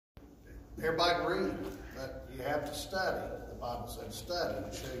Everybody can read, but you have to study. The Bible said study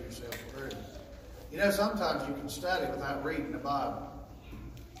and show yourself approved. You know, sometimes you can study without reading the Bible.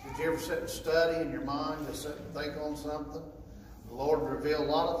 Did you ever sit and study in your mind, just sit and think on something? The Lord revealed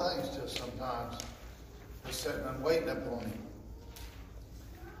a lot of things to us sometimes, just sitting and waiting upon Him.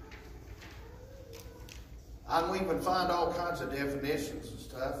 And we can find all kinds of definitions and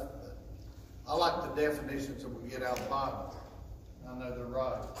stuff, but I like the definitions that we get out of the Bible. I know they're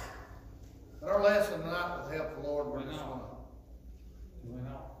right. But our lesson tonight, with the help of the Lord, we're just going to... Went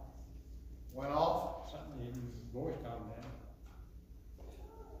off. Went off? Something in his voice calmed down.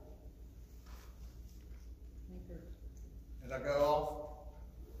 Did I go off?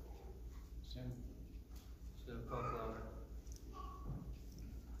 Still cough louder.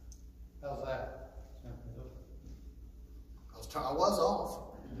 How's that? I was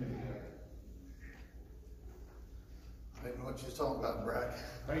off. I didn't know what you was talking about, Brad.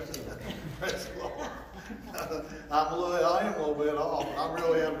 Praise the Lord. Praise the Lord. I am a little bit off. I'm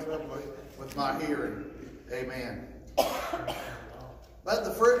really having trouble with my hearing. Amen. But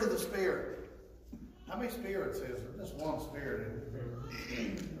the fruit of the Spirit. How many spirits is there? Just one Spirit.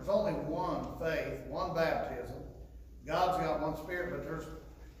 There's only one faith, one baptism. God's got one Spirit, but there's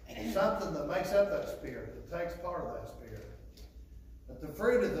something that makes up that Spirit, that takes part of that Spirit. But the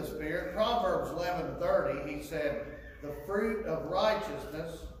fruit of the Spirit, Proverbs 11:30, he said, the fruit of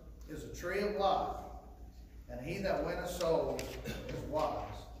righteousness is a tree of life, and he that winneth souls is wise.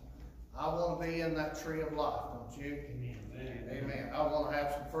 I want to be in that tree of life, don't you? Amen. Amen. I want to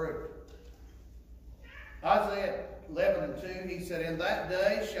have some fruit. Isaiah 11:2, he said, in that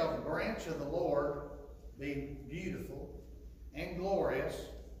day shall the branch of the Lord be beautiful and glorious,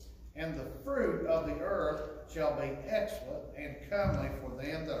 and the fruit of the earth shall be excellent and comely for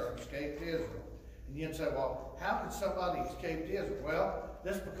them that are escaped Israel. And you'd say, well, how could somebody escape Israel? Well,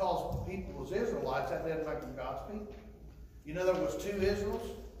 just because people was Israelites, that didn't make them God's people. You know, there was two Israels,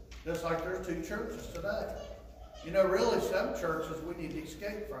 just like there's two churches today. You know, really, some churches we need to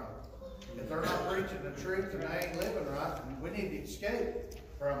escape from. If they're not preaching the truth and they ain't living right, we need to escape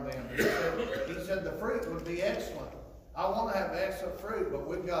from them. He said the fruit would be excellent. I want to have excellent fruit, but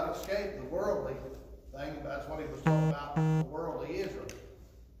we've got to escape the worldly thing. That's what he was talking about, the worldly Israel.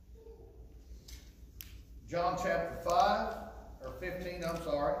 John chapter 5, or 15,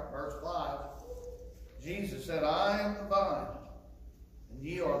 verse 5. Jesus said, I am the vine, and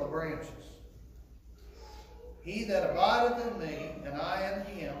ye are the branches. He that abideth in me, and I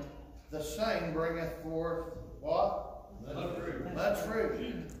in him, the same bringeth forth what? Much fruit. Much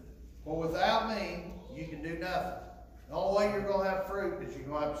fruit. For without me, you can do nothing. The only way you're going to have fruit is you're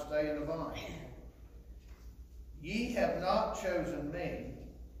going to have to stay in the vine. Ye have not chosen me,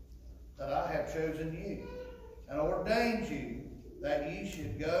 but I have chosen you, and ordained you that ye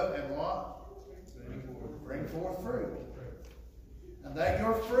should go and what? Bring forth fruit. And that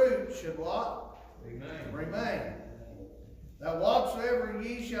your fruit should what? Remain. That whatsoever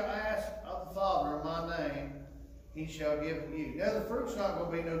ye shall ask of the Father in my name, he shall give it you. Now the fruit's not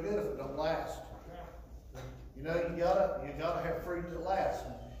going to be no good if it don't last. You know, you gotta have fruit that lasts.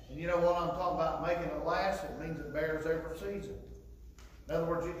 And you know what I'm talking about, making it last? It means it bears every season. In other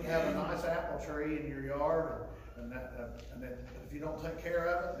words, you can have a nice apple tree in your yard, and if you don't take care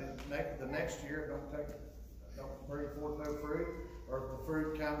of it, the next year don't bring forth no fruit, or if the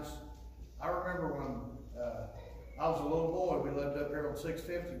fruit comes. I remember when I was a little boy, we lived up here on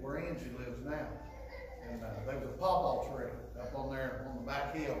 650 where Angie lives now, and there was a pawpaw tree up on there on the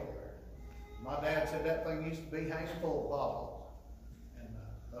back hill. My dad said that thing used to be hanging full of pawpaws.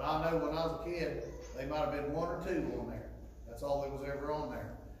 But I know when I was a kid, they might have been one or two on there. That's all that was ever on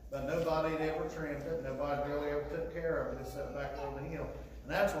there. But nobody had ever trimmed it. Nobody really ever took care of it. It sat back on the hill.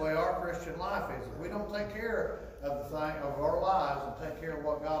 And that's the way our Christian life is. If we don't take care of the thing of our lives and take care of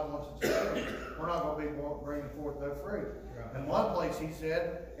what God wants us to do, we're not going to be bringing forth no fruit. Right. In one place he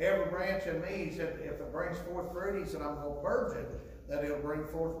said, every branch in me, he said, if it brings forth fruit, he said, I'm going to purge it, that it'll bring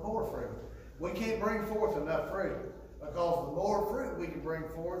forth more fruit. We can't bring forth enough fruit, because the more fruit we can bring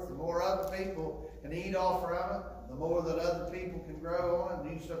forth, the more other people can eat off from it, the more that other people can grow on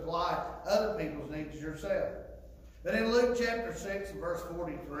it, and you supply other people's needs yourself. But in Luke chapter 6 and verse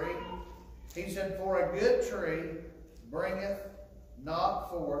 43, he said, for a good tree bringeth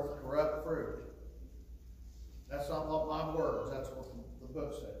not forth corrupt fruit. That's not my words, that's what the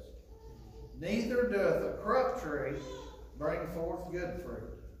book says. Neither doth a corrupt tree bring forth good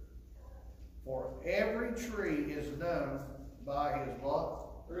fruit. For every tree is known by his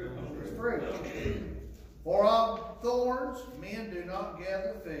what? Fruit. His fruit. For of thorns men do not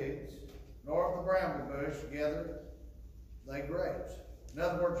gather figs, nor of the bramble bush gather they grapes. In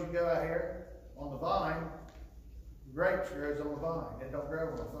other words, you go out here on the vine, grapes grows on the vine. It don't grow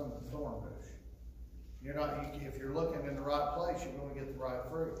on the thorn bush. You're not, if you're looking in the right place, you're going to get the right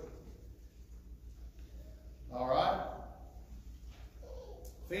fruit. All right.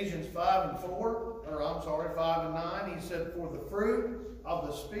 Ephesians 5 and 9, he said, for the fruit of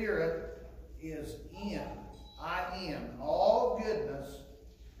the Spirit is in, all goodness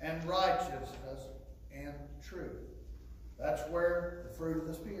and righteousness and truth. That's where the fruit of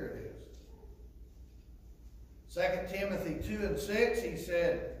the Spirit is. 2 Timothy 2 and 6, he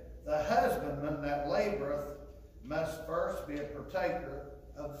said, the husbandman that laboreth must first be a partaker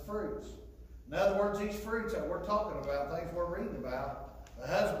of the fruits. In other words, these fruits that we're talking about, things we're reading about, the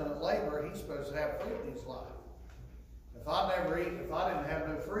husband that laborer, he's supposed to have fruit in his life. If I didn't have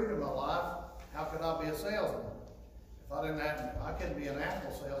no fruit in my life, how could I be a salesman? I couldn't be an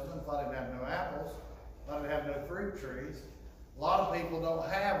apple salesman if I didn't have no apples, if I didn't have no fruit trees. A lot of people don't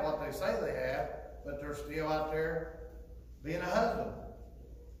have what they say they have, but they're still out there being a husband.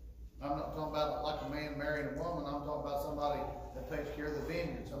 I'm not talking about like a man marrying a woman. I'm talking about somebody that takes care of the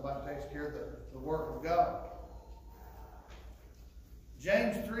vineyard, somebody that takes care of the work of God.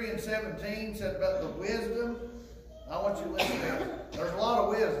 James 3 and 17 said, but the wisdom, I want you to listen to this. There's a lot of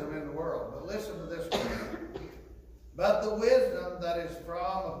wisdom in the world, but listen to this one. But the wisdom that is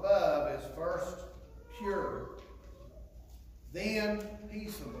from above is first pure, then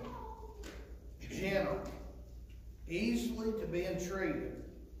peaceable, gentle, easily to be entreated,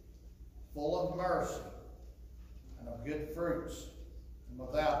 full of mercy and of good fruits, and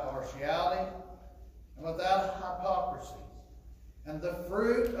without partiality and without hypocrisy. And the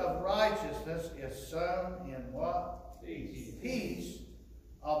fruit of righteousness is sown in what? Peace. Peace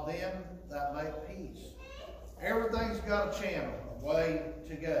of them that make peace. Everything's got a channel, a way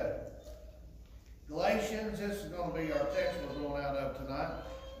to go. Galatians, this is going to be our text we're going out of tonight.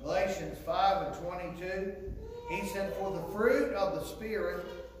 Galatians 5 and 22. He said, for the fruit of the Spirit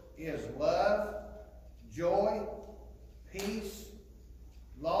is love, joy, peace,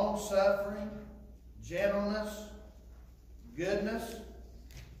 long-suffering, gentleness, goodness,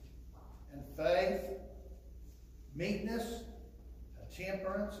 and faith, meekness, a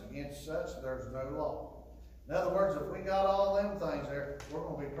temperance. Against such there's no law. In other words, if we got all them things there, we're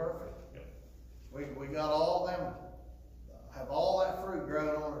going to be perfect. Yep. We got all them, have all that fruit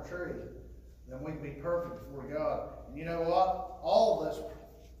growing on a tree, then we'd be perfect before God. And you know what? All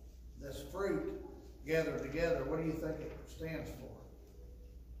this fruit gathered together, what do you think it stands for?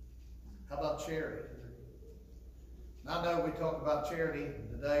 How about charity? And I know we talk about charity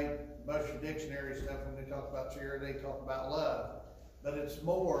today, most of your dictionary stuff, when they talk about charity, they talk about love. But it's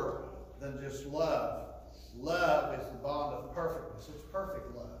more than just love. Love is the bond of perfectness. It's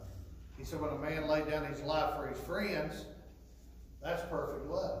perfect love. He said when a man laid down his life for his friends, that's perfect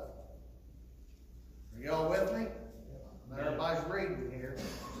love. Are y'all with me? Now everybody's reading here.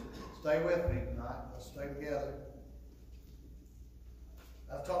 Stay with me tonight. Let's stay together.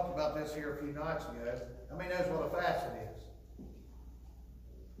 I've talked about this here a few nights ago. How many knows what a facet is?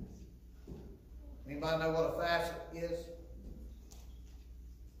 Anybody know what a facet is?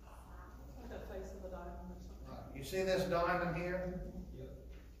 Like the face of a diamond or something. Right. You see this diamond here? Yep.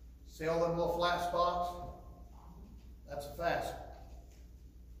 See all them little flat spots? That's a facet.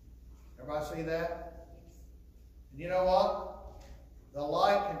 Everybody see that? And you know what? The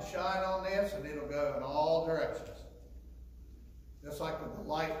light can shine on this and it'll go in all directions. Just like the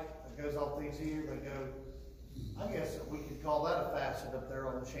light that goes off these here, they go, I guess that we could call that a facet up there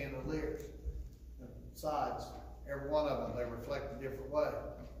on the chandeliers. The sides, every one of them, they reflect a different way.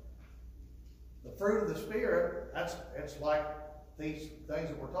 The fruit of the Spirit, it's like these things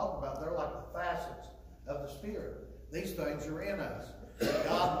that we're talking about, they're like the facets of the Spirit. These things are in us.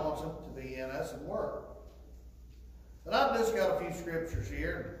 God wants them to be in us and work. But I've just got a few scriptures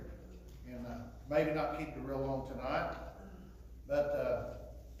here, and maybe not keep it real long tonight.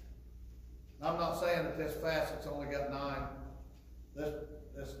 But I'm not saying that this facet's only got 9.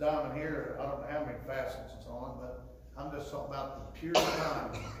 This diamond here, I don't know how many facets it's on, but I'm just talking about the pure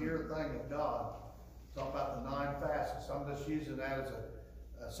diamond, the pure thing of God. Talking about the 9 facets. I'm just using that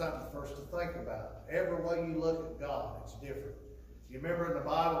as something for us to think about. Every way you look at God, it's different. You remember in the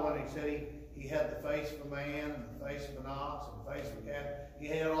Bible when he said he had the face of a man, and the face of an ox, and the face of a cat. He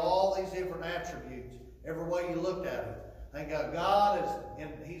had all these different attributes. Every way you looked at it. Thank God, God is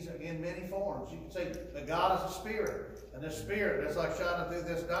he's in many forms. You can see that God is a spirit, and this spirit is like shining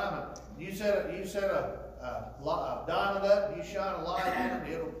through this diamond. You set a diamond up, and you shine a light on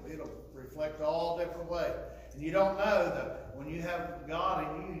it, it'll reflect all different ways. And you don't know that when you have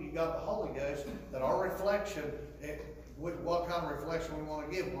God in you, you got the Holy Ghost. That our reflection, what kind of reflection we want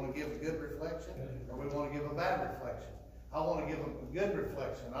to give. We want to give a good reflection, or we want to give a bad reflection. I want to give a good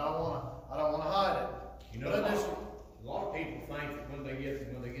reflection. I don't want to hide it. You know, a lot of people think that when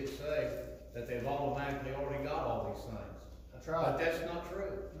they get saved, that they've automatically already got all these things. That's right. But that's not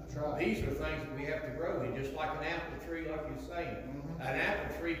true. That's right. These are things that we have to grow in, just like an apple tree, like you're saying. Mm-hmm. An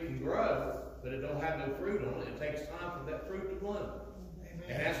apple tree can grow, but it don't have no fruit on it. It takes time for that fruit to bloom. Amen.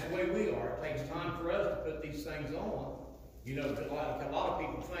 And that's the way we are. It takes time for us to put these things on. You know, like a lot of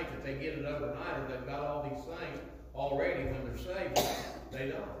people think that they get it overnight, or they've got all these things already when they're saved. They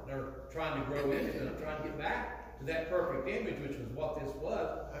don't. They're trying to grow into them, trying to get back to that perfect image, which was what this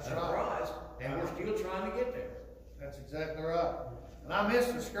was, That's a right. prize, and we're still trying to get there. That's exactly right. And I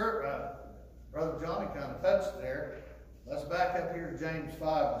missed the skirt. Brother Johnny kind of touched there. Let's back up here to James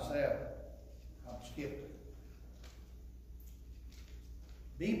 5 and 7. I've skipped it.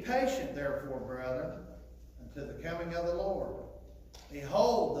 Be patient, therefore, brethren, until the coming of the Lord.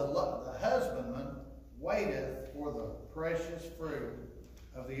 Behold, the husbandman waiteth for the precious fruit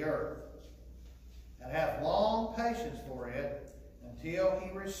of the earth, and hath long patience for it, until he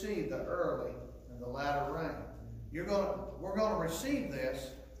receive the early and the latter rain. We're going to receive this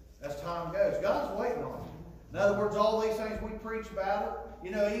as time goes. God's waiting on it. In other words, all these things we preach about it,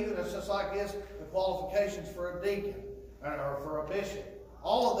 you know, even it's just like this, the qualifications for a deacon or for a bishop.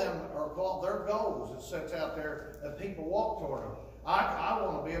 All of them are called their goals. It sets out there that people walk toward them. I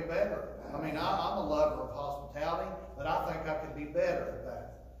want to be a better. I mean, I'm a lover of hospitality, but I think I could be better at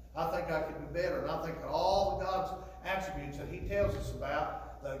that. I think I could be better, and I think that all of God's attributes that He tells us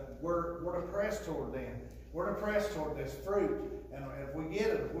about, that we're to press toward them. We're to press toward this fruit, and if we get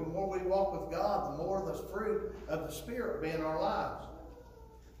it, the more we walk with God, the more this fruit of the Spirit will be in our lives.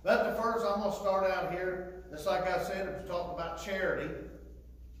 But the first, I'm going to start out here, just like I said, it's talking about charity.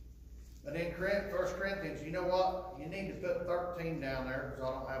 But in 1 Corinthians, you know what? You need to put 13 down there, because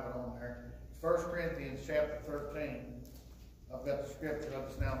I don't have it on there. It's 1 Corinthians chapter 13. I've got the scripture, I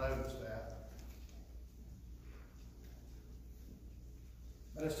just now noticed that.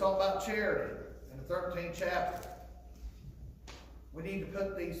 But it's talking about charity in the 13th chapter. We need to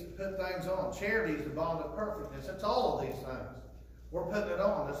put things on. Charity is the bond of perfectness. It's all of these things. We're putting it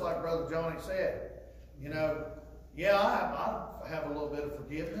on, just like Brother Johnny said. You know, yeah, I have a little bit of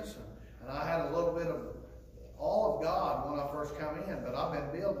forgiveness, and I had a little bit of all of God when I first come in, but I've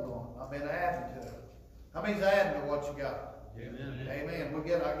been building on it. I've been adding to it. How many's adding to what you got? Amen. Amen. I'll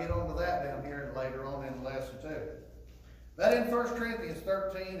get onto that down here later on in the lesson too. But in 1 Corinthians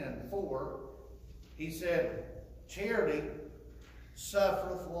 13 and 4, he said, charity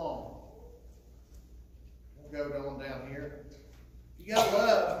suffereth long. We'll go on down here. You got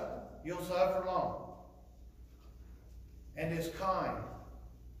love, you'll suffer long. And is kind.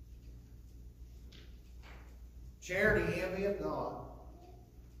 Charity envieth not.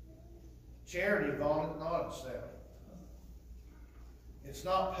 Charity vaunteth not itself. It's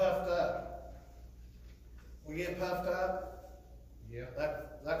not puffed up. We get puffed up. Yeah.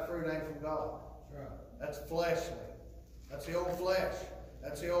 That fruit ain't from God. That's right. That's fleshly. That's the old flesh.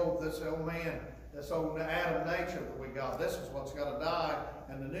 That's the old man. This old Adam nature that we got. This is what's got to die,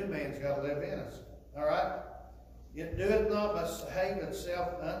 and the new man's got to live in us. All right. It doeth not behave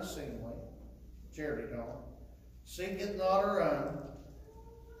itself unseemly. Charity don't. Seeketh not her own.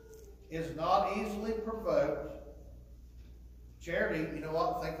 Is not easily provoked. Charity, you know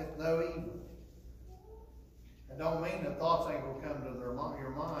what, thinketh no evil. It don't mean that thoughts ain't going to come to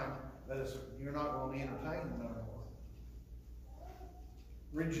your mind, but you're not going to entertain them no more.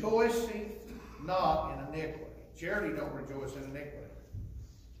 Rejoicing not in iniquity. Charity don't rejoice in iniquity,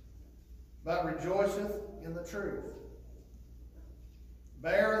 but rejoiceth in the truth.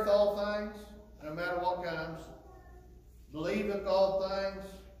 Beareth all things, no matter what comes. Believeth all things.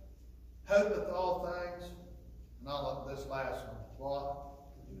 Hopeth all things. And I love this last one. What?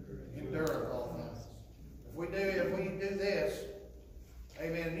 Endureth all things. If we do this,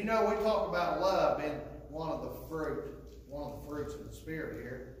 amen. You know, we talk about love being one of the fruits of the Spirit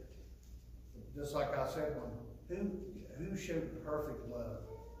here. Just like I said, who showed perfect love?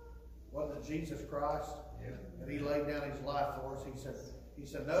 Wasn't it Jesus Christ? Yeah. And He laid down His life for us. He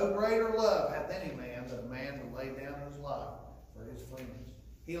said, no greater love hath any man than a man to lay down his life for his friends.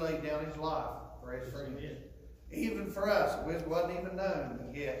 He laid down His life for His friends. Even for us, it wasn't even known,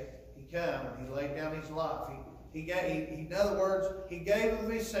 but yet He come and He laid down His life. In other words, He gave of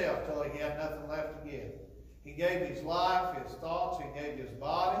Himself till He had nothing left to give. He gave His life, His thoughts, He gave His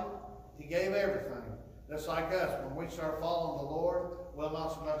body, He gave everything. Just like us, when we start following the Lord, we'll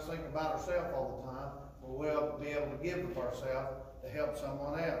not so much think about ourselves all the time, but we'll be able to give of ourselves to help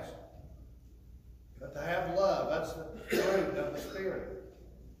someone else. But to have love, that's the fruit of the Spirit.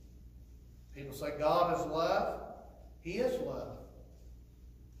 People say God is love. He is love.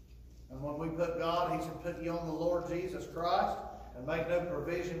 And when we put God, He said, put you on the Lord Jesus Christ and make no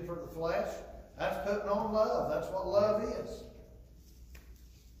provision for the flesh. That's putting on love. That's what love is.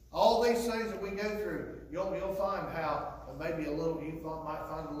 All these things that we go through, you'll find how maybe you might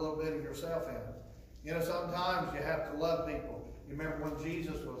find a little bit of yourself in it. You know, sometimes you have to love people. You remember when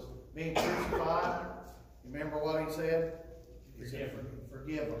Jesus was being crucified? You remember what He said? He said,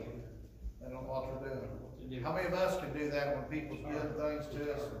 forgive them. They don't know what they're doing. How many of us can do that when people's doing things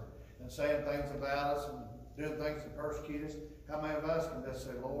to us and saying things about us and doing things to persecute us? How many of us can just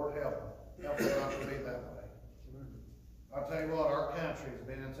say, Lord, help them. Help them not to be that way. I'll tell you what, our country has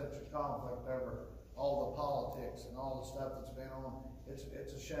been in such a conflict over all the politics and all the stuff that's been on.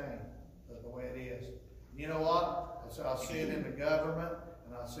 It's a shame the way it is. You know what? I see it in the government,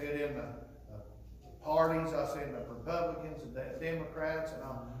 and I see it in the parties. I see it in the Republicans and the Democrats and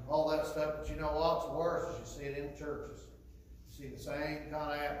all that stuff. But you know what's worse is you see it in churches. You see the same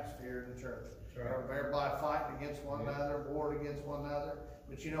kind of atmosphere in the church. Right. Everybody fighting against one another, warring against one another.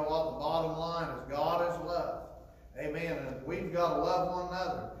 But you know what? The bottom line is God is love. Amen. And we've got to love one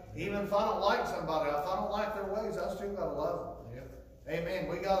another. Even if I don't like somebody, if I don't like their ways, I still got to love them. Yep. Amen.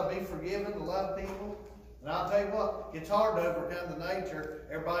 We got to be forgiving and love people. And I'll tell you what, it's hard to overcome the nature.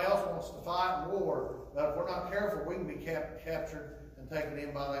 Everybody else wants to fight and war. But if we're not careful, we can be captured and taken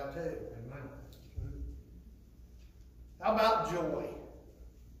in by that too. Amen. How about joy?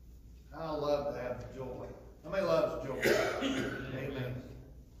 I love to have joy. How many loves joy? Amen.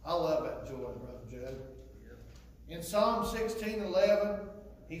 I love that joy, Brother Joe. In Psalm 16:11,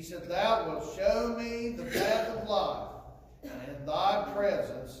 he said, Thou wilt show me the path of life, and in thy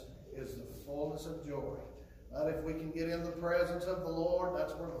presence is the fullness of joy. But if we can get in the presence of the Lord,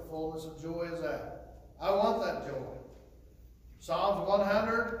 that's where the fullness of joy is at. I want that joy. Psalms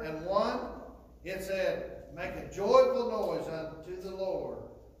 101, it said, Make a joyful noise unto the Lord,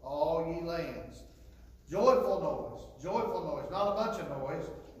 all ye lands. Joyful noise. Joyful noise. Not a bunch of noise,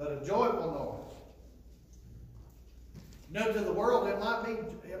 but a joyful noise. You know, to the world, it might be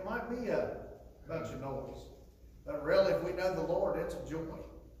a bunch of noise. But really, if we know the Lord, it's a joy.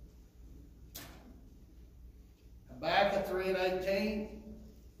 Habakkuk 3:18.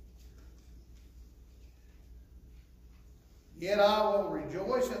 Yet I will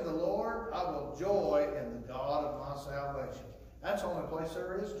rejoice in the Lord. I will joy in the God of my salvation. That's the only place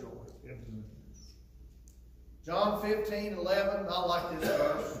there is joy. Yep. John 15:11. I like this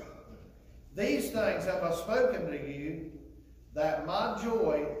verse. These things have I spoken to you, that my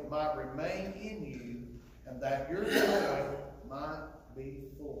joy might remain in you, and that your joy might be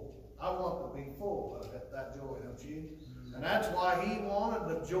full. I want to be full of that joy, don't you? Mm-hmm. And that's why He wanted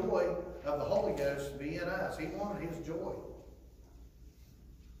the joy of the Holy Ghost to be in us. He wanted His joy.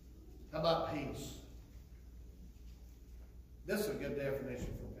 How about peace? This is a good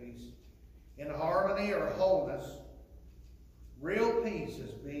definition for peace. In harmony or wholeness, real peace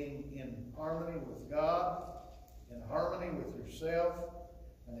is being in harmony with God, in harmony with yourself,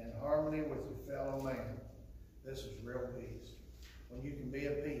 and in harmony with your fellow man. This is real peace. When you can be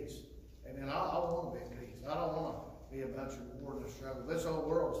at peace. And I want to be at peace. I don't want to be a bunch of war and struggle. This whole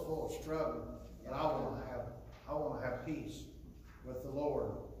world is full of struggle, and I want to have peace with the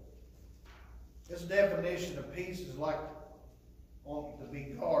Lord. This definition of peace is like on to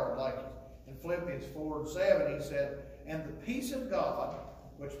be guard, like in Philippians 4:7, he said, And the peace of God,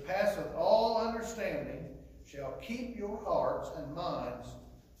 which passeth all understanding, shall keep your hearts and minds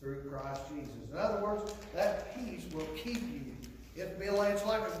through Christ Jesus. In other words, that peace will keep you. It's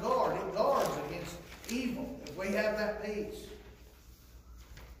like a guard. It guards against evil if we have that peace.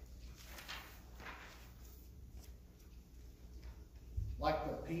 Like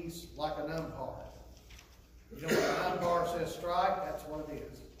the peace, like an umpire. You know, when an umpire says strike, that's what it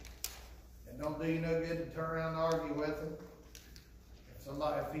is. It don't do you no good to turn around and argue with him.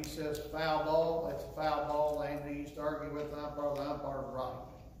 If he says foul ball, that's a foul ball. And he used to argue with the umpire's right.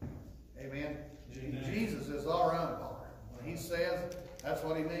 Amen? Jesus is our umpire. When he says, that's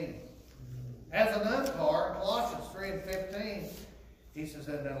what he means. As an umpire, Colossians 3:15, he says,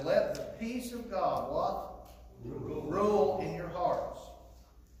 And then let the peace of God, what? Rule in your hearts.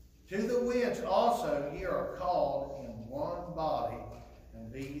 To the which also ye are called in one body,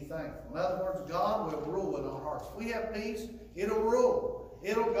 and be ye thankful. In other words, God will rule in our hearts. If we have peace, it'll rule.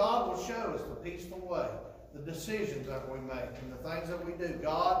 God will show us the peaceful way, the decisions that we make, and the things that we do.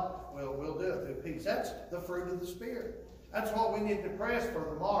 God will do it through peace. That's the fruit of the Spirit. That's what we need to press for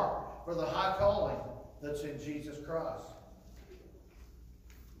the mark, for the high calling that's in Jesus Christ.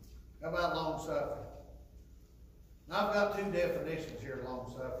 How about long suffering? Now, I've got two definitions here of long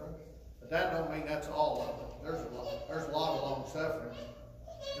suffering, but that don't mean that's all of it. There's a lot of long suffering.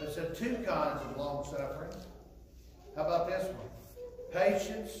 But it said two kinds of long suffering. How about this one?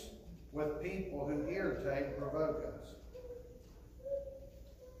 Patience with people who irritate and provoke us.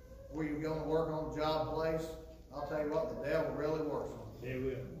 Where you're going to work on a job place, I'll tell you what, the devil really works on you. They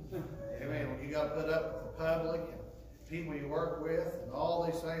will. Amen. When you got to put up with the public and people you work with and all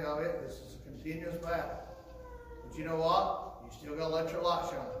these things, this is a continuous battle. But you know what? You still got to let your light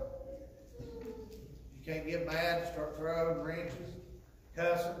shine. You can't get mad, start throwing wrenches,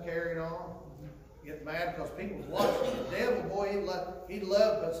 cussing, carrying on. Get mad because people's watching. The devil, boy, he'd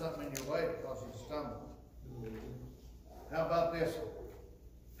love to put something in your way because you stumble. How about this one?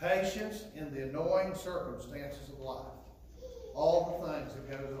 Patience in the annoying circumstances of life. All the things that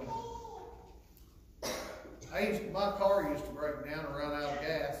goes on. My car used to break down and run out of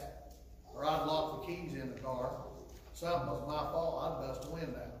gas, or I'd lock the keys in the car. Something was my fault. I'd bust the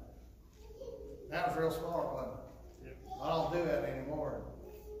window out. That was real smart, wasn't it? Yep. I don't do that anymore.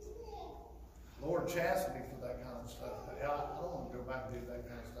 Lord chastened me for that kind of stuff. I don't want to go back and do that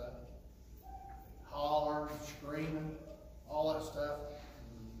kind of stuff. Hollering, screaming, all that stuff.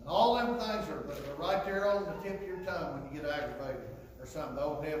 And all them things are right there on the tip of your tongue when you get aggravated or something. The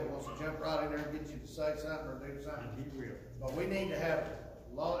old devil wants to jump right in there and get you to say something or do something. He will. But we need to have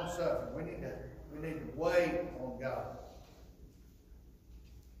long suffering. We need to wait on God.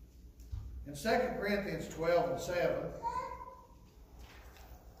 In 2 Corinthians 12:7,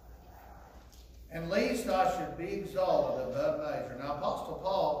 and least I should be exalted above measure. Now, Apostle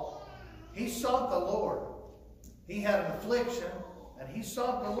Paul, he sought the Lord. He had an affliction, and he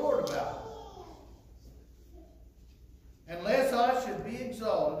sought the Lord about it. Unless I should be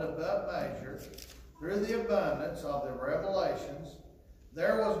exalted above measure through the abundance of the revelations,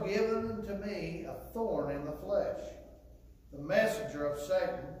 there was given unto me a thorn in the flesh, the messenger of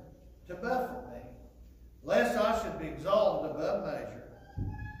Satan, to buffet me, lest I should be exalted above measure.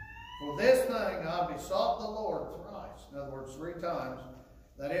 For this thing I besought the Lord thrice, in other words, 3 times,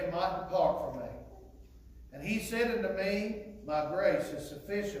 that it might depart from me. And he said unto me, my grace is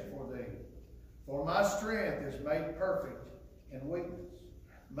sufficient for thee, for my strength is made perfect in weakness.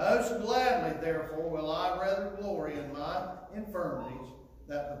 Most gladly, therefore, will I rather glory in my infirmities,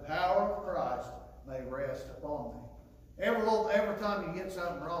 that the power of Christ may rest upon me. Every time you get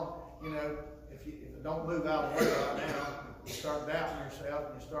something wrong, if it don't move out of the way right now, you start doubting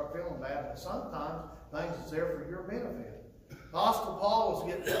yourself and you start feeling bad. But sometimes things is there for your benefit. Apostle Paul was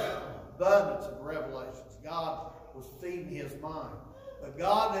getting abundance of revelations. God was feeding his mind. But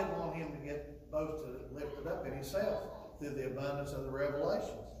God didn't want him to get boasted and lifted up in himself through the abundance of the revelations.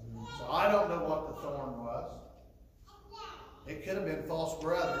 So I don't know what the thorn was. It could have been false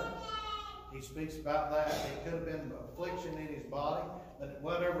brethren. He speaks about that. It could have been affliction in his body. But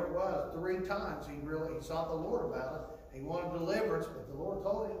whatever it was, 3 times he sought the Lord about it. He wanted deliverance, but the Lord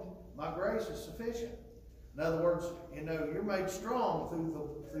told him, my grace is sufficient. In other words, you're made strong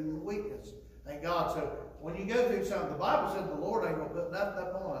through the weakness. Thank God. So when you go through something, the Bible said the Lord ain't going to put nothing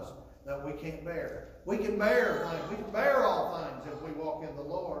upon us that we can't bear. We can bear things. We can bear all things if we walk in the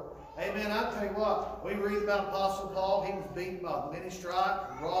Lord. Amen. I tell you what, we read about Apostle Paul. He was beaten by many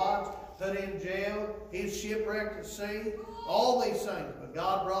stripes, rods, put in jail. He was shipwrecked at sea. All these things. But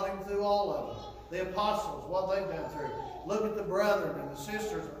God brought him through all of them. The apostles, what they've been through. Look at the brethren and the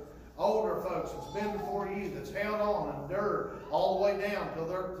sisters, older folks that's been before you, that's held on and endured all the way down till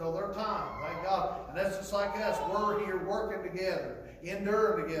their time. Thank God. And that's just like us. We're here working together,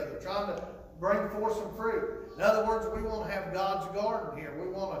 enduring together, trying to bring forth some fruit. In other words, we want to have God's garden here.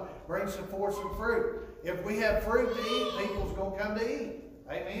 We want to bring forth some fruit. If we have fruit to eat, people's going to come to eat.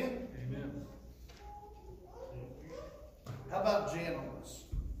 Amen? Amen. How about gentleness?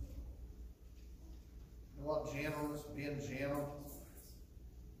 You know what gentleness, being gentle,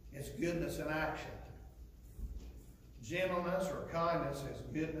 it's goodness in action. Gentleness or kindness is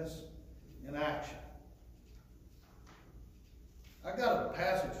goodness in action. I got a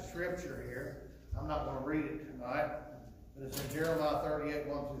passage of scripture here. I'm not going to read it tonight, but it's in Jeremiah 38,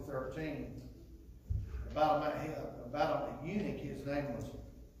 1 through 13. About a eunuch. His name was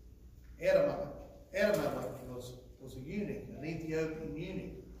Edemelech. Edemelech was a eunuch, an Ethiopian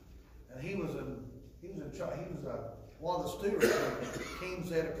eunuch, and he was one of the stewards of King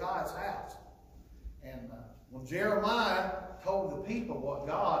Zedekiah's house. And when Jeremiah told the people what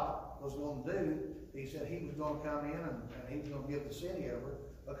God was going to do, he said he was going to come in and he was going to give the city over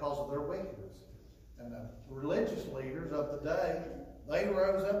because of their wickedness. And the religious leaders of the day, they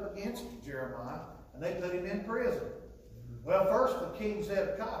rose up against Jeremiah and they put him in prison. Well, first the King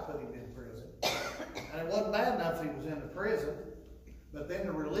Zedekiah put him in prison. And it wasn't bad enough he was in the prison, but then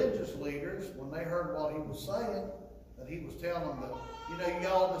the religious leaders, when they heard what he was saying, that he was telling them that, you know,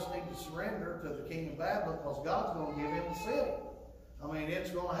 y'all just need to surrender to the king of Babylon because God's going to give him the city. I mean,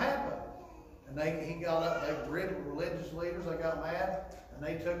 it's going to happen. And he got up, they religious leaders, they got mad, and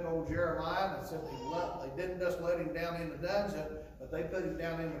they took old Jeremiah and said they didn't just let him down in the dungeon, but they put him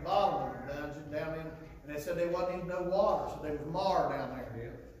down in the bottom of the dungeon, and they said there wasn't even no water, so there was mar down there. Yeah.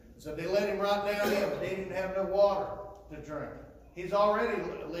 So they let him right down in, but he didn't have no water to drink. He's already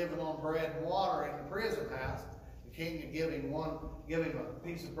living on bread and water in the prison house. The king would give him a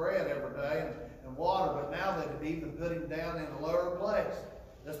piece of bread every day and water, but now they would even put him down in a lower place.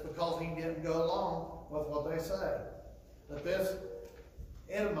 Just because he didn't go along with what they say. But this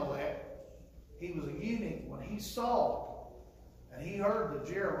Elimelech, he was a eunuch. When he saw and he heard that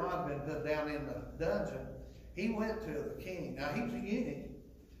Jeremiah had been put down in the dungeon, he went to the king. Now he was a eunuch,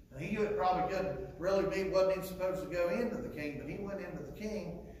 and he probably couldn't really wasn't even supposed to go into the king, but he went into the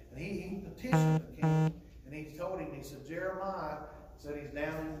king and he petitioned the king, and he told him, he said, Jeremiah said he's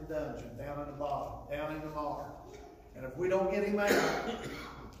down in the dungeon, down in the bottom, down in the mire. And if we don't get him out,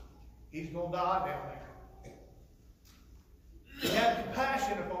 he's going to die down there. He had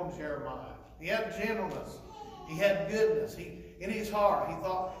compassion upon Jeremiah. He had gentleness. He had goodness. In his heart,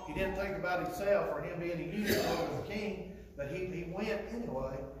 he didn't think about himself or him being a eunuch over the king, but he went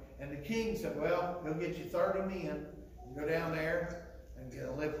anyway. And the king said, well, go get you 30 men and go down there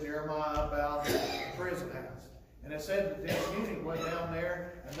and lift Jeremiah up out of the prison house. And it said that this eunuch went down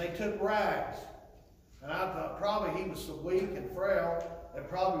there and they took rags. And I thought probably he was so weak and frail, they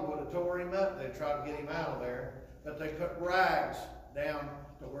probably would have tore him up. They tried to get him out of there. But they put rags down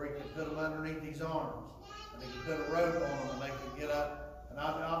to where he could put them underneath his arms. And he could put a rope on them and they could get up. And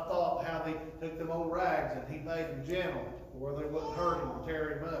I thought how they took them old rags and he made them gentle where they wouldn't hurt him or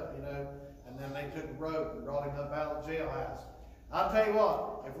tear him up, you know. And then they took a rope and brought him up out of the jailhouse. I'll tell you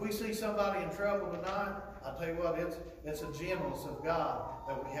what, if we see somebody in trouble tonight, I'll tell you what, it's a gentleness of God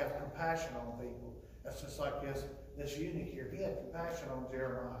that we have compassion on people. That's just like this eunuch here. He had compassion on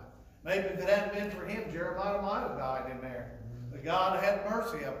Jeremiah. Maybe if it hadn't been for him, Jeremiah might have died in there. But God had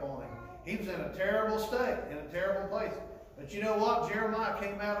mercy upon him. He was in a terrible state, in a terrible place. But you know what? Jeremiah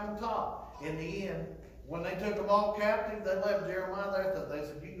came out on top. In the end, when they took them all captive, they left Jeremiah there. They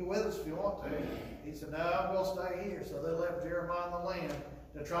said, you can go with us if you want to. He said, no, I'm going to stay here. So they left Jeremiah in the land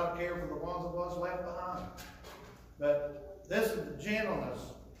to try to care for the ones that was left behind. But this is the gentleness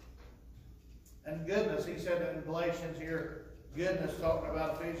and goodness. He said in Galatians here, goodness, talking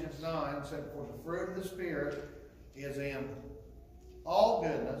about Ephesians 9, said, for the fruit of the Spirit is in all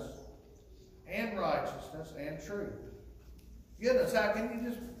goodness and righteousness and truth. Goodness, how can you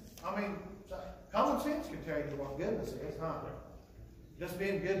just, common sense can tell you what goodness is, huh? Just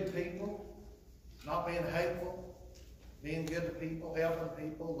being good to people, not being hateful, being good to people, helping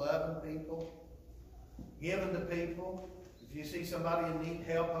people, loving people, giving to people. If you see somebody in need,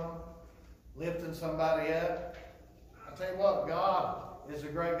 helping them, lifting somebody up. I tell you what, God is a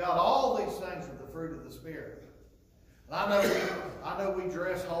great God. All these things are the fruit of the Spirit. And I know we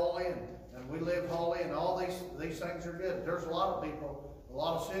dress holy and we live holy, and all these things are good. There's a lot of people, a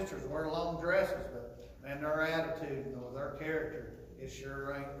lot of sisters wear long dresses, but man, their attitude or their character, it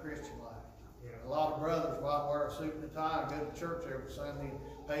sure ain't Christian life. Yeah. A lot of brothers might wear a suit and a tie and go to church every Sunday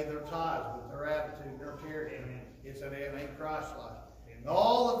and pay their tithes, but their attitude, their character, it ain't Christ-like. And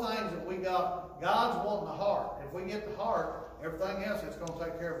all the things that we got, God's wanting the heart. If we get the heart, everything else is going to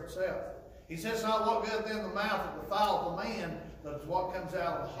take care of itself. He says it's not what goes in the mouth that defileth the man, but it's what comes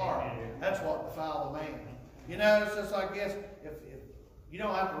out of the heart. That's what defileth the man. You know, it's just like this. If you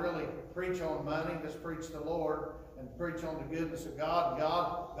don't have to really preach on money, just preach the Lord and preach on the goodness of God.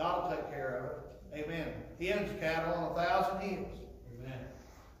 God will take care of it. Amen. He owns cattle on 1,000 hills. Amen.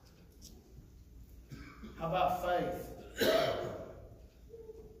 How about faith?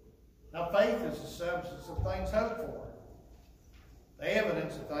 Now, faith is the substance of things hoped for, the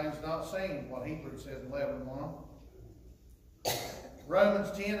evidence of things not seen, what Hebrews says in 11:1.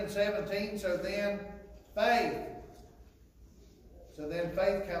 Romans 10:17, so then faith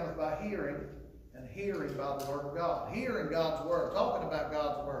cometh by hearing, and hearing by the word of God. Hearing God's word, talking about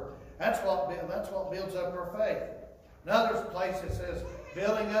God's word. That's what builds up our faith. Another place it says,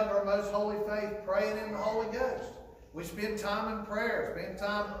 building up our most holy faith, praying in the Holy Ghost. We spend time in prayer, spend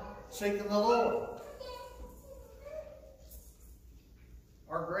time seeking the Lord.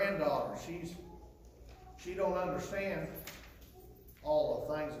 Our granddaughter, she don't understand all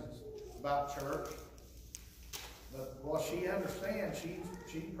the things about church, but what she understands,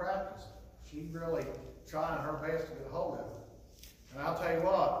 she practices. She's really trying her best to get a hold of it. And I'll tell you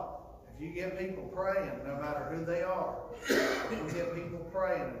what, if If you get people praying, no matter who they are, if you get people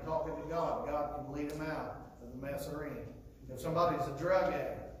praying and talking to God, God can lead them out of the mess they're in. If somebody's a drug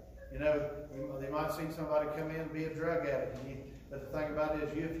addict, you know, they might see somebody come in and be a drug addict. But the thing about it is,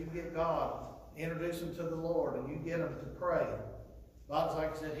 if you get God, introduce them to the Lord, and you get them to pray. God's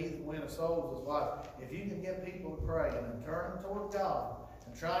like I said, he that winneth souls is wise. If you can get people to pray and turn them toward God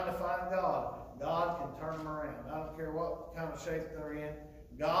and trying to find God, God can turn them around. I don't care what kind of shape they're in.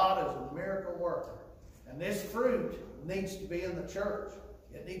 God is a miracle worker. And this fruit needs to be in the church.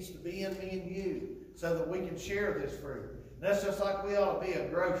 It needs to be in me and you so that we can share this fruit. And that's just like we ought to be a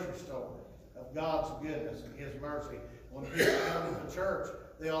grocery store of God's goodness and his mercy. When people come to the church,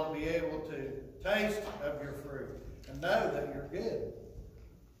 they ought to be able to taste of your fruit and know that you're good.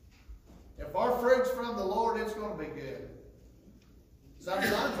 If our fruit's from the Lord, it's going to be good.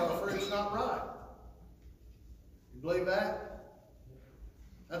 Sometimes our fruit's not right. You believe that?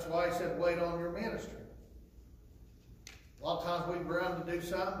 That's why he said, wait on your ministry. A lot of times we run to do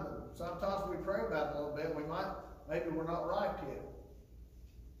something, but sometimes we pray about it a little bit. Maybe we're not right yet.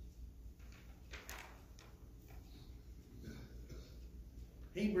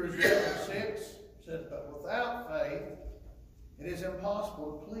 Hebrews 11:6 says, but without faith it is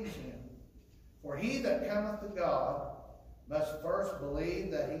impossible to please him. For he that cometh to God must first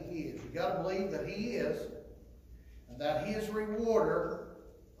believe that he is. You've got to believe that he is, and that he is a rewarder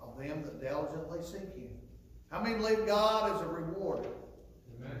of them that diligently seek him. How many believe God is a rewarder?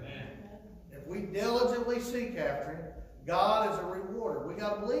 Amen. If we diligently seek after him, God is a rewarder. We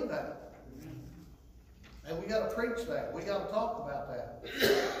got to believe that. And we got to preach that. We got to talk about that.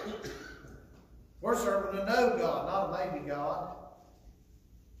 We're serving a no God, not a maybe God.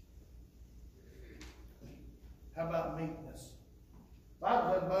 How about meekness? The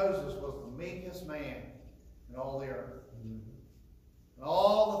Bible said Moses was the meekest man in all the earth. And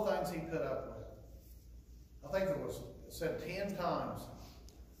all the things he put up with. I think it was said 10 times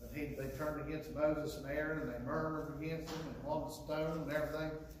that they turned against Moses and Aaron, and they murmured against him and wanted to stone him and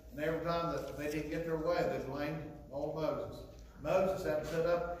everything. And every time that they didn't get their way, they blamed old Moses. Moses had to sit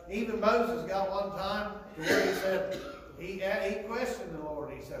up. Even Moses got one time to where he said, he questioned the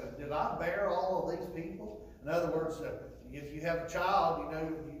Lord. He said, did I bear all of these people? In other words, if you have a child, you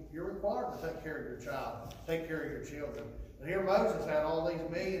know, you're required to take care of your child, take care of your children. But here Moses had all these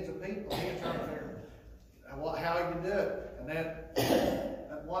millions of people. He was trying to figure out how he could do it. And then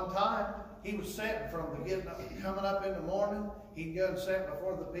at one time, he was sitting from coming up in the morning. He'd go and sit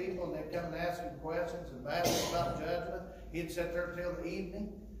before the people, and they'd come and ask him questions and battle about judgment. He'd sit there till the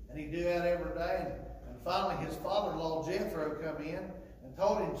evening, and he'd do that every day. And finally, his father-in-law, Jethro, come in and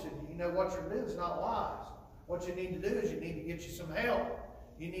told him, said, you know, what you're doing is not wise. What you need to do is you need to get you some help.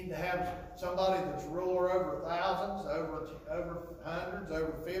 You need to have somebody that's ruler over thousands, over hundreds,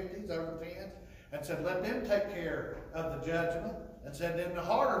 over 50s, over 10s, and said, let them take care of the judgment. And said, then the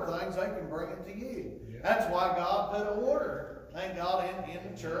harder things, they can bring it to you. Yeah. That's why God put order, thank God, in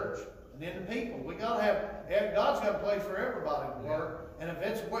the church and in the people. We got to have, God's got a place for everybody to work. And if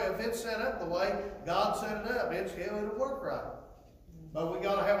it's set up the way God set it up, it'll work right. But we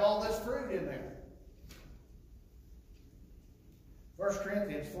got to have all this fruit in there. 1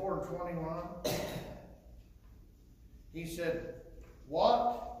 Corinthians 4:21, he said,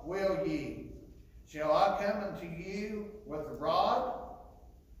 what will ye? Shall I come unto you with a rod,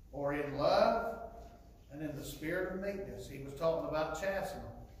 or in love, and in the spirit of meekness? He was talking about chastening.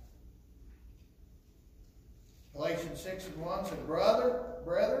 Galatians 6:1 said,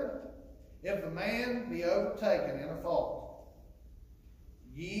 brethren, if a man be overtaken in a fault,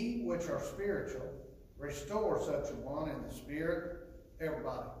 ye which are spiritual, restore such a one in the spirit,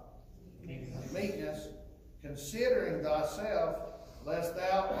 everybody, meekness, considering thyself, lest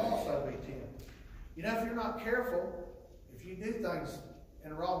thou also be tempted. You know, if you're not careful, if you do things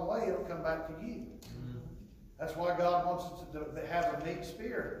in the wrong way, it'll come back to you. That's why God wants us to have a meek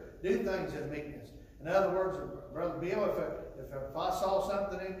spirit. Do things in meekness. In other words, Brother Bill, if I saw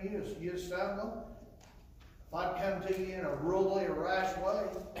something in you, you're stumbling, if I'd come to you in a rudely or rash way,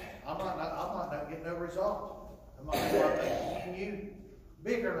 I might not get no result. I might make me and you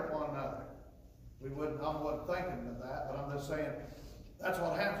bigger than one another. I wasn't thinking of that, but I'm just saying, that's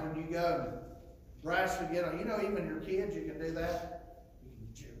what happens when you go and rashly get on. You know, even your kids, you can do that.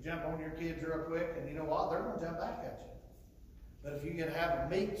 You can jump on your kids real quick, and you know what? They're going to jump back at you. But if you can have a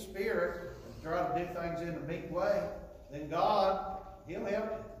meek spirit and try to do things in a meek way, then God, He'll help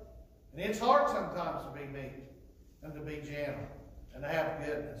you. And it's hard sometimes to be meek and to be gentle and to have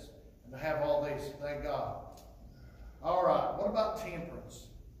goodness and to have all these, thank God. All right, what about temperance?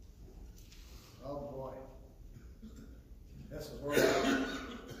 Oh boy. This is where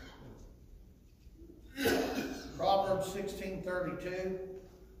Proverbs 16:32.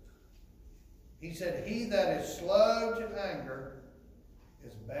 He said, he that is slow to anger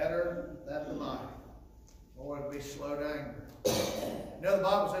is better than the mighty. Boy, it'd be slow to anger. You know the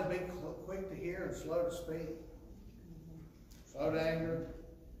Bible said be quick to hear and slow to speak. Slow to anger.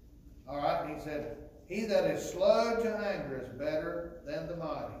 All right, and he said, he that is slow to anger is better than the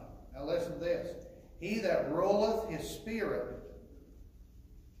mighty. Now listen to this. He that ruleth his spirit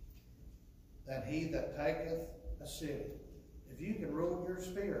than he that taketh a city. If you can rule your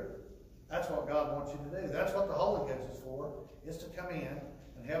spirit, that's what God wants you to do. That's what the Holy Ghost is for, is to come in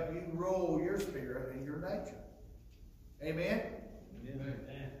and help you rule your spirit and your nature. Amen?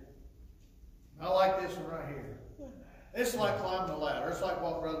 Amen. I like this one right here. It's like climbing the ladder. It's like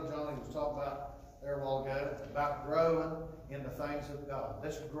what Brother Johnny was talking about there a while ago, about growing in the things of God.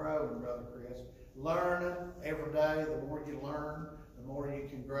 Let's grow, Brother Chris. Learning every day. The more you learn, the more you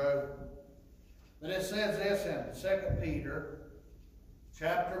can grow. But it says this in 2 Peter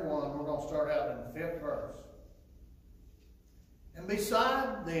chapter 1. We're going to start out in the 5th verse. And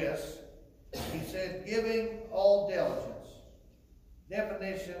beside this, he said, giving all diligence.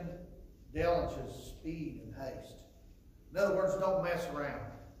 Definition, diligence is speed and haste. In other words, don't mess around.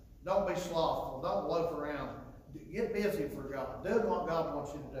 Don't be slothful. Don't loaf around. Get busy for God. Do what God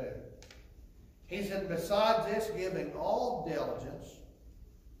wants you to do. He said, besides this, giving all diligence,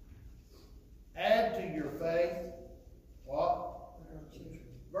 add to your faith, what?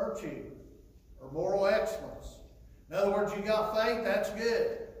 Virtue. Or moral excellence. In other words, you got faith, that's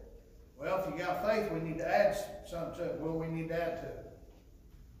good. Well, if you got faith, we need to add something to it. What do we need to add to it?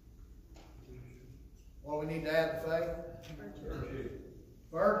 What do we need to add to faith? Virtue.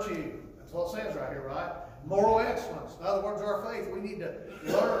 Virtue. That's what it says right here, right? Moral excellence. In other words, our faith. We need to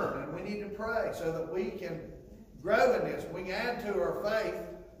learn and we need to pray so that we can grow in this. We can add to our faith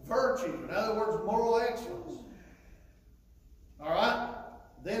virtue. In other words, moral excellence. All right?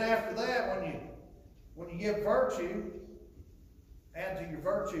 Then after that, when you give virtue, add to your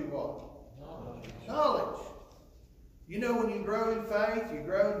virtue what? Knowledge. You know, when you grow in faith, you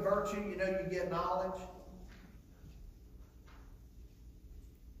grow in virtue, you know you get knowledge.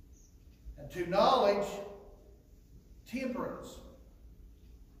 And to knowledge, temperance.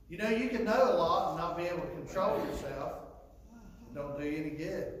 You know, you can know a lot and not be able to control yourself. It don't do you any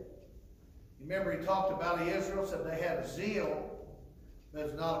good. You remember he talked about Israel, said they had a zeal, but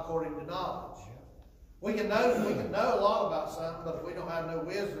it's not according to knowledge. We can know a lot about something, but if we don't have no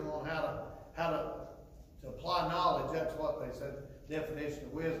wisdom on how to apply knowledge, that's what they said definition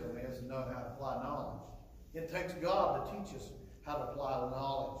of wisdom is, to know how to apply knowledge. It takes God to teach us how to apply the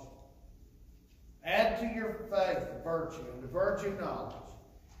knowledge. Add to your faith virtue, and to virtue knowledge,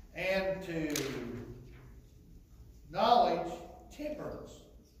 and to knowledge temperance.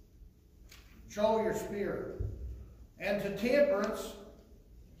 Control your spirit. And to temperance,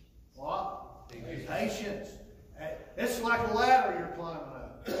 what? Patience. It's like a ladder you're climbing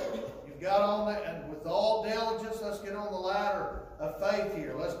up. You've got on that, and with all diligence, let's get on the ladder of faith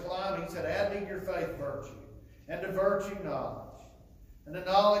here. Let's climb. He said, add to your faith virtue, and to virtue knowledge, and to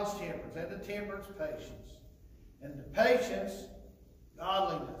knowledge temperance, and to temperance patience, and to patience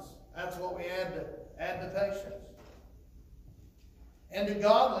godliness. That's what we add to patience. And to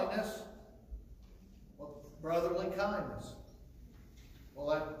godliness, brotherly kindness. Well,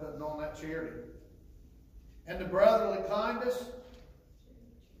 that's putting on that charity. And to brotherly kindness,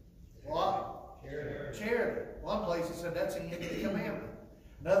 what? Charity. One place he said that's the end of the commandment.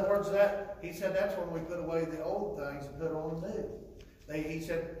 In other words, he said that's when we put away the old things and put on the new. He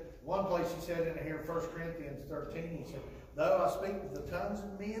said, one place he said in here, 1 Corinthians 13, he said, though I speak with the tongues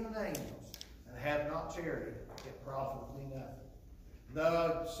of men and angels, and have not charity, it profiteth me nothing.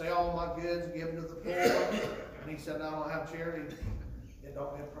 Though I sell all my goods, give them to the poor, and he said, no, I don't have charity, it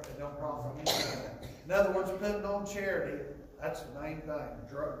don't profit me nothing. In other words, putting on charity, that's the main thing.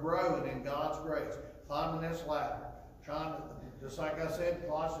 Growing in God's grace, climbing this ladder, trying to, just like I said,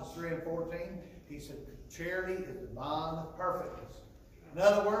 Colossians 3 and 14, he said, charity is the bond of perfectness. In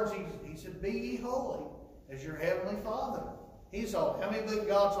other words, he said, be ye holy as your heavenly Father. He's holy. How many believe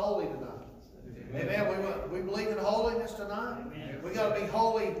God's holy tonight? Amen. We believe in holiness tonight. Amen. We got to be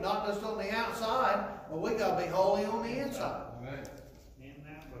holy not just on the outside, but we got to be holy on the inside. Amen.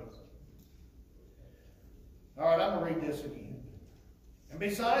 All right, I'm going to read this again. And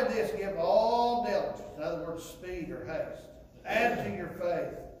beside this, give all diligence, in other words, speed or haste. Add to your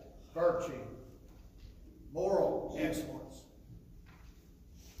faith virtue, moral excellence,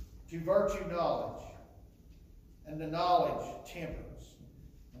 to virtue knowledge, and to knowledge temperance,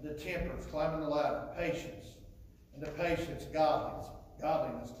 and to temperance climbing the ladder, patience, and to patience godliness,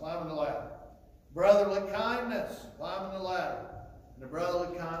 climbing the ladder, Brotherly kindness, climbing the ladder. And the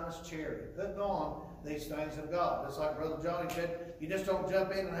brotherly kindness, charity. Putting on these things of God. Just like Brother Johnny said, you just don't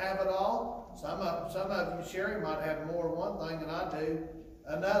jump in and have it all. Some of you, Sherry, might have more of one thing than I do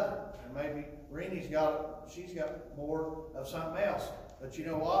another. And maybe Rennie's she's got more of something else. But you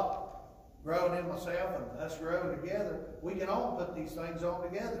know what? Growing in myself and us growing together, we can all put these things on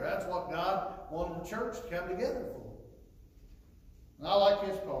together. That's what God wanted the church to come together for. And I like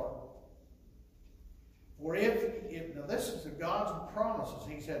his part. For now this is the God's promises.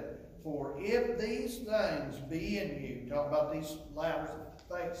 He said, for if these things be in you, talk about these ladders of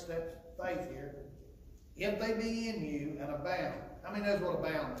faith, steps of faith here, if they be in you and abound. How many knows what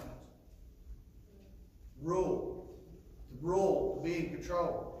abound means? Rule. To rule, to be in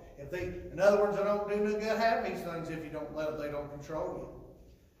control. In other words, it don't do no good having these things if you don't let it, they don't control you.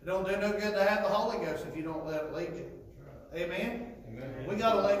 It don't do no good to have the Holy Ghost if you don't let it lead you. Amen? Amen. We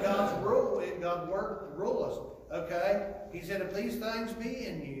got to let God's word rule us. Okay? He said, if these things be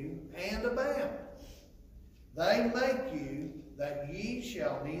in you and abound, they make you that ye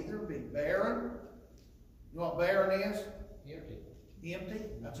shall neither be barren. You know what barren is? Empty. Empty?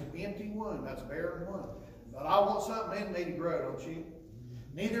 That's an empty wound. That's a barren wound. But I want something in me to grow, don't you?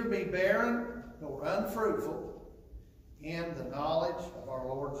 Neither be barren nor unfruitful in the knowledge of our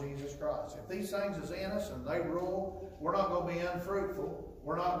Lord Jesus Christ. If these things is in us and they rule, we're not going to be unfruitful.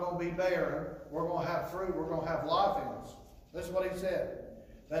 We're not going to be barren. We're going to have fruit. We're going to have life in us. This is what he said.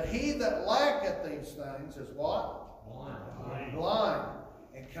 But he that lacketh these things is what? Blind. Blind,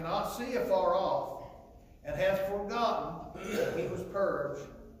 and cannot see afar off, and hath forgotten that he was purged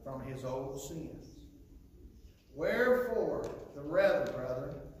from his old sins. Wherefore, the rather,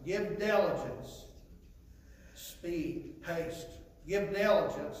 brethren, give diligence, speed, haste, give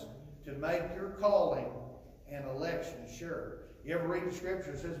diligence to make your calling and election sure. You ever read the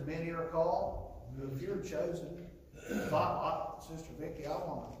scripture? It says, many are called, but if you're chosen. Sister Vicky, I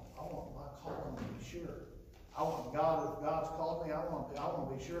want my calling to be sure. I want God, if God's called me, I want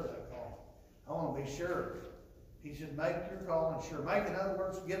to be sure of that call. I want to be sure. He said, make your calling sure. Make, in other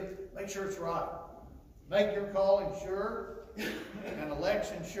words, make sure it's right. Make your calling sure and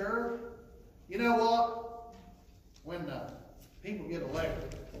election sure. You know what? When people get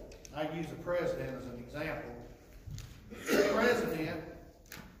elected, I use the president as an example. The president,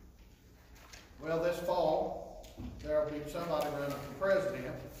 well, this fall, there will be somebody running for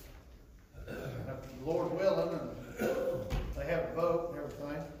president. Lord willing, and they have a vote and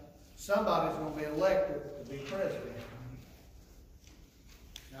everything. Somebody's going to be elected to be president.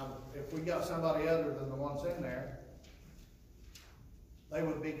 Now, if we got somebody other than the ones in there, they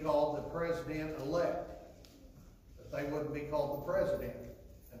would be called the president-elect. But they wouldn't be called the president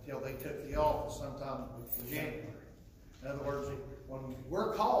until they took the office sometime in January. In other words, when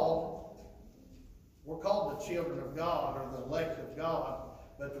we're called the children of God or the elect of God,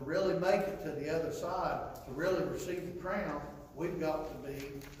 but to really make it to the other side, to really receive the crown, we've got to be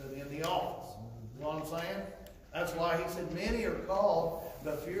put in the office. You know what I'm saying? That's why he said many are called,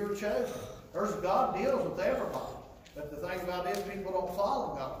 but few are chosen. God deals with everybody. But the thing about it is people don't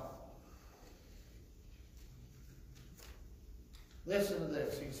follow God. Listen to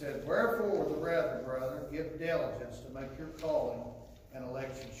this. He said, wherefore the rather, brother, give diligence to make your calling and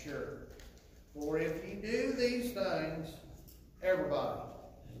election sure. For if ye do these things, everybody,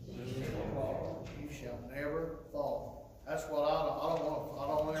 you shall never fall. That's what I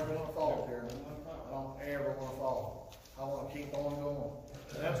don't ever want to fall, Terry. I don't ever want to fall. I want to keep on going.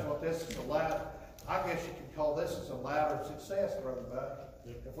 And that's what this is, a ladder. I guess you could call this as a ladder of success, Brother Buck.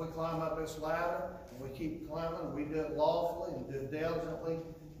 If we climb up this ladder and we keep climbing and we do it lawfully and do it diligently,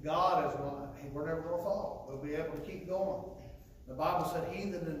 God is going to, we're never going to fall. We'll be able to keep going. The Bible said, he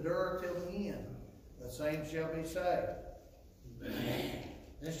that endureth till the end, the same shall be saved.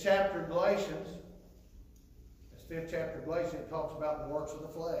 This chapter of Galatians, this 5th chapter of Galatians, it talks about the works of the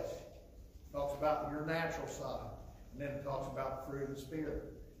flesh. It talks about your natural side. And then it talks about the fruit of the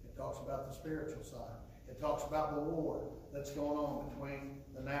Spirit. It talks about the spiritual side. It talks about the war that's going on between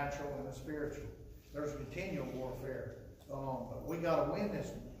the natural and the spiritual. There's continual warfare that's going on. But we got to win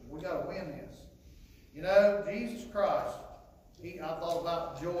this. We got to win this. You know, Jesus Christ, I thought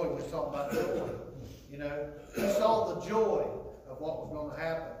about joy. We was talking about joy. You know, he saw the joy of what was going to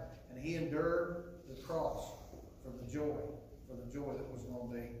happen. And he endured the cross for the joy that was going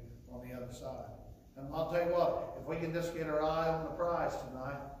to be on the other side. And I'll tell you what, if we can just get our eye on the prize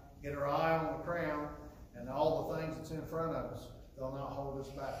tonight, get our eye on the crown, and all the things that's in front of us, they'll not hold us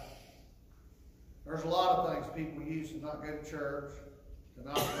back. There's a lot of things people use to not go to church, to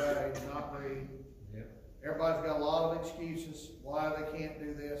not pray, to not read. Yep. Everybody's got a lot of excuses why they can't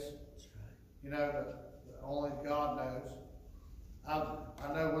do this. you know, only God knows.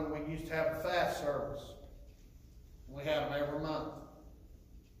 I know when we used to have a fast service, we had them every month.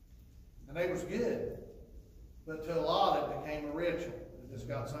 And they was good. But to a lot, it became a ritual. It just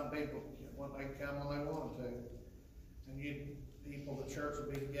got some people, when they come when they wanted to. And the church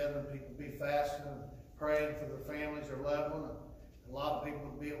would be together, and people would be fasting and praying for their families or loved ones. A lot of people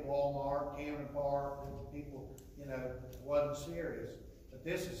would be at Walmart, Camden Park, and people, you know, it wasn't serious. But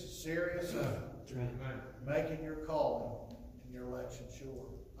this is a serious making your calling and your election sure.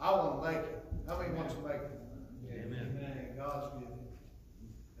 I want to make it. How many wants to make it? Amen. Amen. God's good.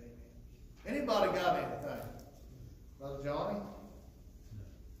 Amen. Anybody got anything? Brother Johnny?